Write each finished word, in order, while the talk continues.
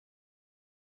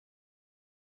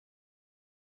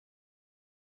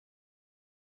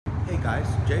guys,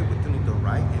 Jay with Tuning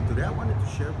Right, and today I wanted to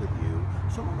share with you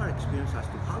some of our experience as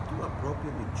to how to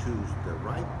appropriately choose the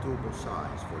right turbo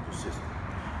size for your system.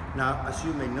 Now, as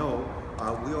you may know,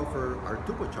 we offer our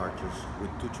turbochargers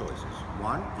with two choices.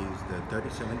 One is the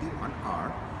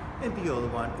 3071R, and the other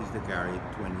one is the Garret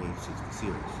 2860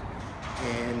 series.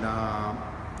 And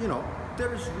you know,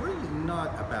 there is really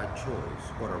not a bad choice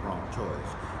or a wrong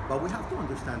choice, but we have to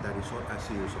understand that it's a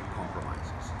series of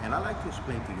compromises. And I'd like to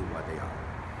explain to you what they are.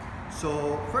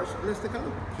 So first, let's take a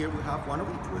look. Here we have one of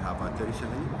each. We have a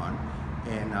 3071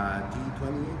 and a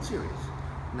T28 series.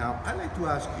 Now, I'd like to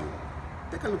ask you,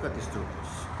 take a look at these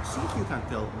turbos. See if you can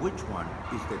tell which one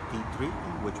is the T3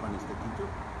 and which one is the T2.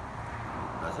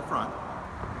 That's the front.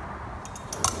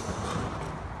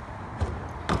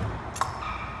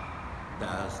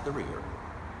 That's the rear.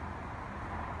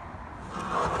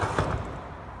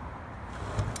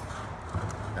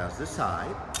 That's the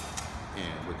side,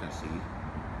 and we can see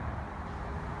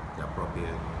the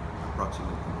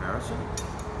approximate comparison.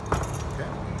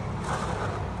 Okay.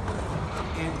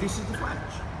 And this is the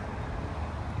flange.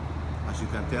 As you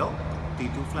can tell,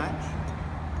 T2 flange,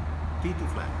 T2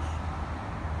 flange.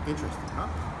 Interesting, huh?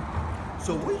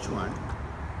 So which one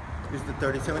is the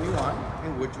 3071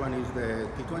 and which one is the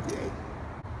T28?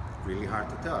 Really hard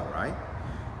to tell, right?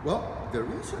 Well, the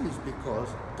reason is because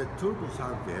the turbos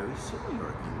are very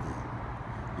similar indeed.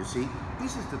 You see,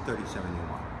 this is the 3071,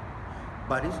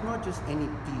 but it's not just any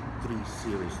T3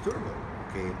 series turbo,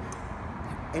 okay?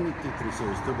 Any T3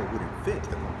 series turbo wouldn't fit.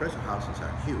 The compressor housings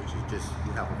are huge.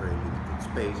 You have a very limited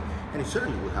space, and it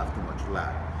certainly would have too much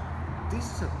lag. This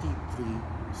is a T3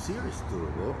 series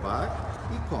turbo, but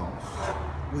it comes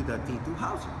with a T2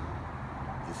 housing,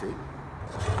 you see?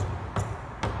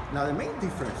 Now the main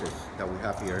differences that we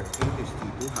have here in these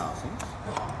T2 housings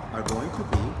are going to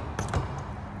be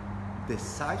the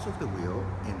size of the wheel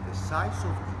and the size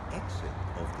of the exit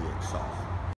of the exhaust.